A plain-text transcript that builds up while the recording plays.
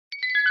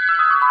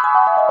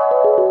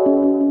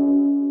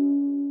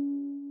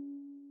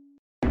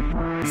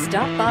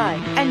Stop by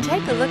and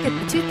take a look at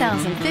the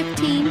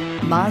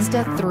 2015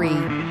 Mazda 3.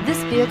 This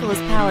vehicle is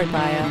powered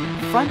by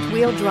a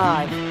front-wheel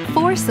drive,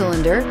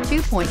 4-cylinder,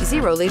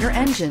 2.0-liter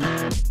engine.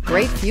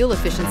 Great fuel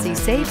efficiency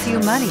saves you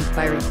money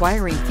by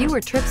requiring fewer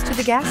trips to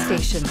the gas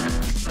station.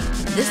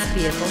 This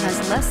vehicle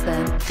has less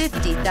than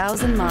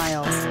 50,000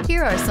 miles.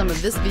 Here are some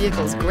of this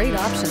vehicle's great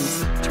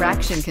options: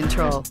 traction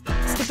control,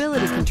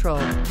 stability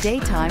control,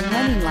 daytime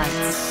running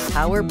lights,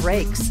 power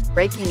brakes,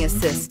 braking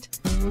assist.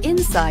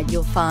 Inside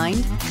you'll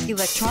find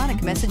electronic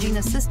messaging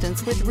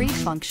assistance with read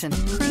function,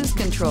 cruise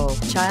control,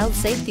 child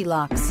safety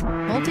locks,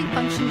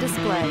 multifunction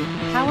display,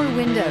 power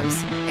windows,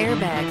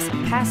 airbags,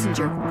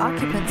 passenger,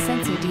 occupant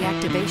sensing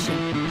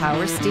deactivation,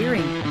 power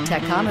steering,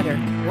 tachometer,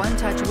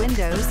 one-touch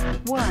windows,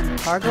 one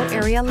cargo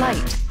area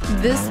light.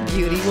 This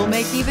beauty will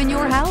make even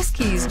your house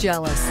keys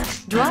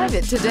jealous. Drive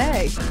it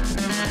today.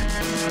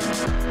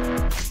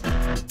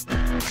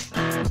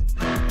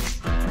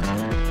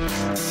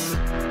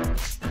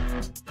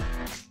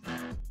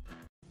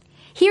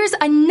 Here's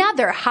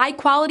another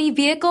high-quality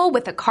vehicle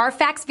with a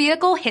Carfax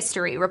Vehicle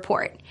History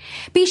Report.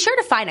 Be sure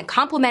to find a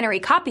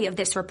complimentary copy of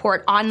this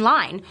report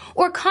online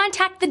or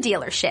contact the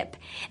dealership.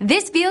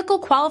 This vehicle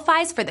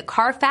qualifies for the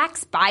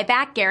Carfax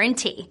Buyback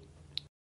Guarantee.